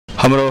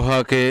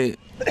अमरोहा के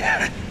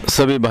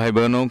सभी भाई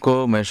बहनों को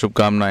मैं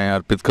शुभकामनाएं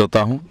अर्पित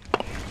करता हूं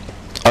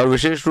और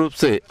विशेष रूप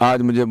से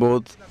आज मुझे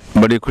बहुत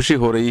बड़ी खुशी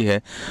हो रही है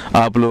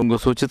आप लोगों को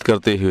सूचित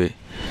करते हुए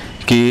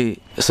कि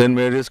Saint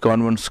Mary's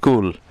convent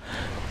school,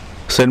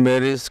 Saint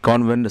Mary's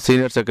convent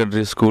senior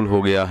secondary school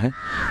हो गया है।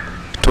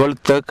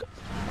 12th तक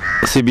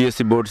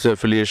CBSE बोर्ड से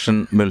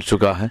एफिलिएशन मिल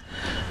चुका है।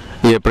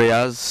 ये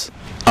प्रयास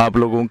आप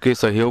लोगों के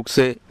सहयोग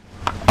से,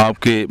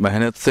 आपकी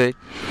मेहनत से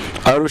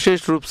और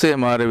विशेष रूप से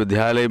हमारे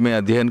विद्यालय में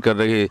अध्ययन कर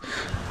रहे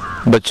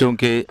बच्चों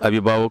के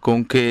अभिभावकों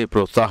के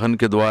प्रोत्साहन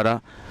के द्वारा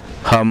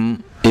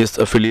हम इस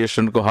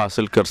एफिलिएशन को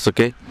हासिल कर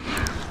सके।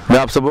 मैं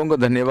आप सबों को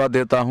धन्यवाद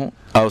देता हूं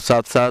और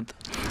साथ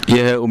साथ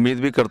यह उम्मीद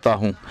भी करता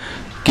हूं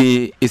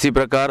कि इसी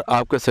प्रकार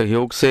आपके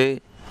सहयोग से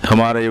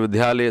हमारा ये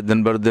विद्यालय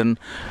दिन बर दिन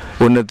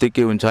उन्नति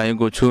की ऊंचाई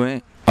को छुएं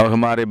और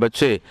हमारे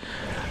बच्चे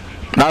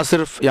ना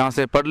सिर्फ यहाँ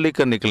से पढ़ लिख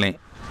कर निकलें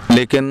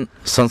लेकिन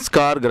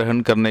संस्कार ग्रहण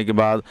करने के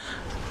बाद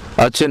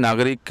अच्छे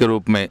नागरिक के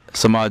रूप में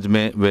समाज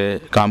में वे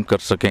काम कर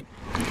सकें।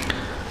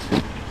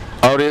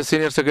 और ये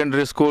सीनियर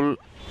सेकेंडरी स्कूल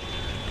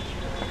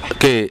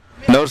के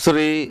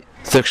नर्सरी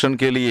सेक्शन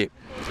के लिए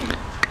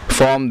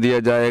फॉर्म दिया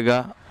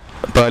जाएगा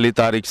 1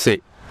 तारीख से।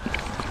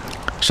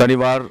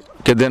 शनिवार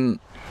के दिन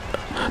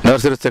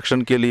नर्सरी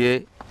सेक्शन के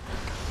लिए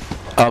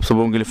आप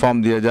सबों के लिए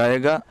फॉर्म दिया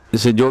जाएगा।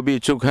 इसे जो भी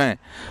इच्छुक हैं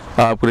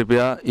आप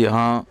कृपया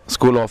यहाँ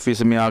स्कूल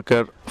ऑफिस में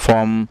आकर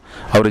फॉर्म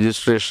और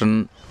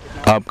रजिस्ट्रेशन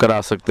आप करा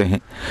सकते हैं।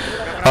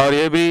 और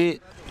ये भी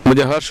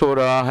मुझे हर्ष हो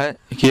रहा है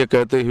कि ये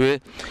कहते हुए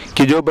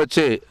कि जो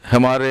बच्चे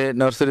हमारे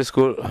नर्सरी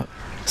स्कूल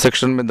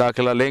सेक्शन में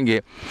दाखिला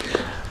लेंगे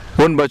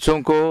उन बच्चों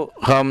को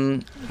हम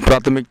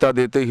प्राथमिकता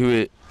देते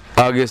हुए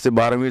आगे से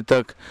 12वीं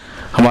तक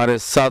हमारे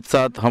साथ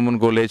साथ हम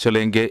उनको ले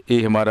चलेंगे।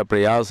 ये हमारा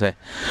प्रयास है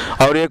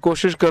और ये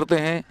कोशिश करते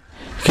हैं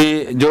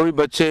कि जो भी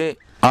बच्चे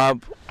आप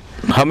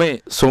हमें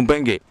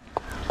सौंपेंगे,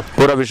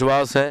 पूरा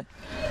विश्वास है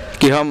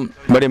कि हम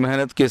बड़ी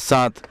मेहनत के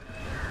साथ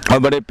और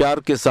बड़े प्यार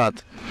के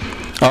साथ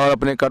और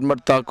अपने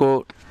कर्मठता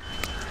को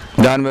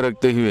ध्यान में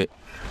रखते हुए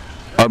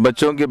और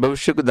बच्चों के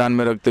भविष्य को ध्यान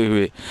में रखते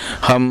हुए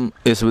हम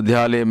इस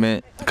विद्यालय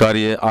में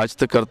कार्य आज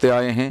तक करते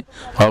आए हैं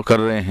और कर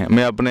रहे हैं।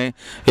 मैं अपने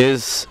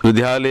इस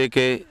विद्यालय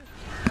के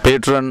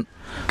पेट्रन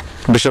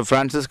बिशप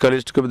फ्रांसिस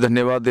कलिस्ट को भी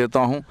धन्यवाद देता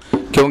हूं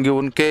क्योंकि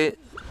उनके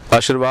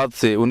आशीर्वाद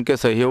से, उनके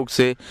सहयोग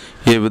से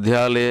ये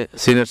विद्यालय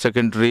सीनियर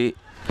सेकेंडरी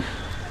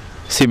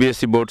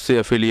CBSE बोर्ड से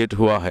एफिलिएट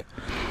हुआ है।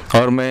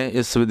 और मैं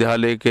इस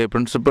विद्यालय के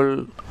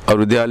प्रिंसिपल और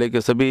विद्यालय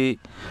के सभी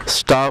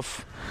स्टाफ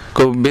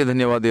को भी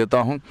धन्यवाद देता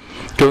हूं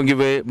क्योंकि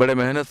वे बड़े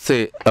मेहनत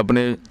से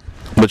अपने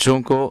बच्चों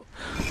को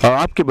और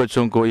आपके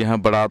बच्चों को यहाँ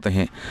पढ़ाते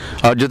हैं।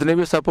 और जितने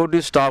भी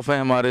सपोर्टिव स्टाफ हैं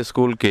हमारे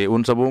स्कूल के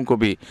उन सबों को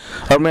भी।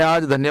 और मैं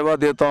आज धन्यवाद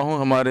देता हूँ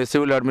हमारे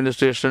सिविल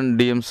एडमिनिस्ट्रेशन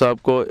DM साहब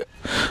को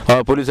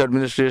और पुलिस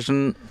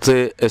एडमिनिस्ट्रेशन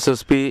से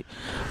SSP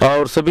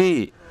और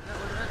सभी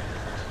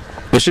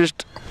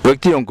विशिष्ट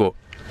व्यक्तियों को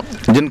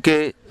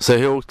जिनके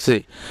सहयोग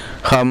से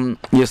हम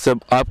ये सब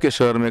आपके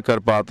शहर में कर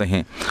पाते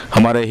हैं।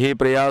 हमारा यही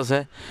प्रयास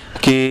है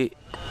कि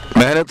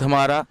मेहनत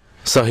हमारा,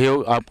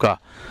 सहयोग आपका,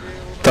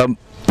 तब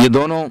ये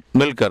दोनों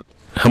मिलकर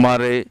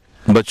हमारे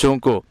बच्चों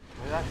को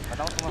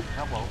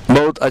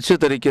बहुत अच्छे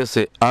तरीके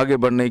से आगे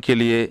बढ़ने के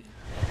लिए,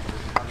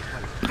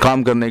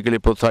 काम करने के लिए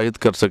प्रोत्साहित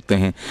कर सकते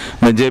हैं।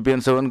 मैं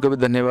JPN 7 को भी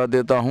धन्यवाद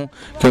देता हूं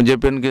क्योंकि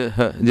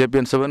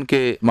JPN 7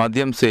 के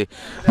माध्यम से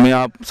मैं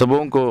आप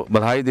सबों को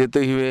बधाई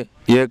देते हुए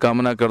यह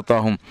कामना करता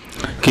हूं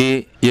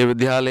कि ये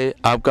विद्यालय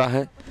आपका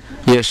है,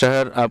 ये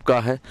शहर आपका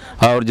है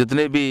और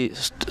जितने भी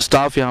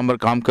स्टाफ यहाँ पर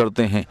काम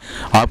करते हैं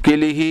आपके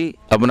लिए ही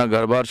अपना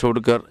घर बार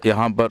छोड़कर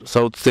यहाँ पर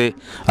साउथ से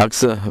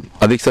अक्सर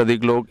अधिक से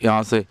अधिक लोग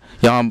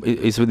यहाँ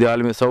इस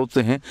विद्यालय में साउथ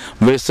से हैं,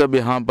 वे सब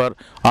यहाँ पर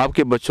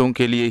आपके बच्चों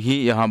के लिए ही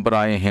यहाँ पर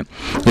आए हैं।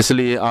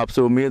 इसलिए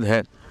आपसे उम्मीद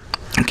है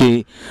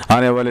कि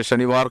आने वाले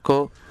शनिवार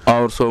को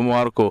और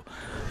सोमवार को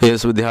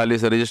इस विद्यालय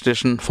से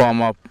रजिस्ट्रेशन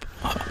फॉर्म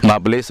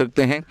आप ले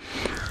सकते हैं।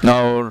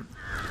 और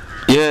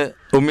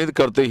यह उम्मीद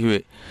करते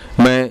हुए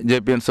मैं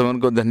JPN 7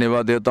 को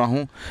धन्यवाद देता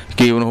हूं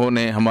कि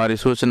उन्होंने हमारी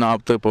सूचना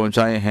आप तक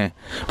पहुंचाए हैं।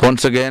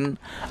 Once again,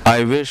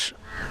 I wish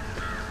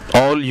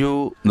all you,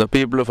 the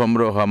people of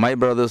Amroha, my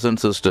brothers and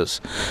sisters,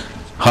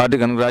 hearty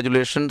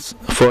congratulations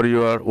for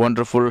your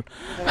wonderful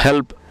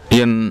help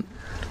in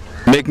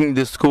making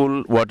this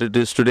school what it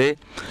is today.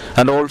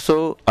 And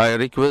also I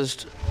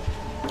request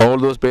all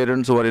those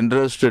parents who are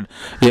interested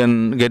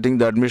in getting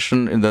the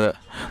admission in the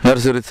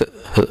nursery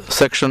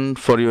section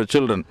for your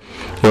children,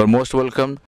 you are most welcome.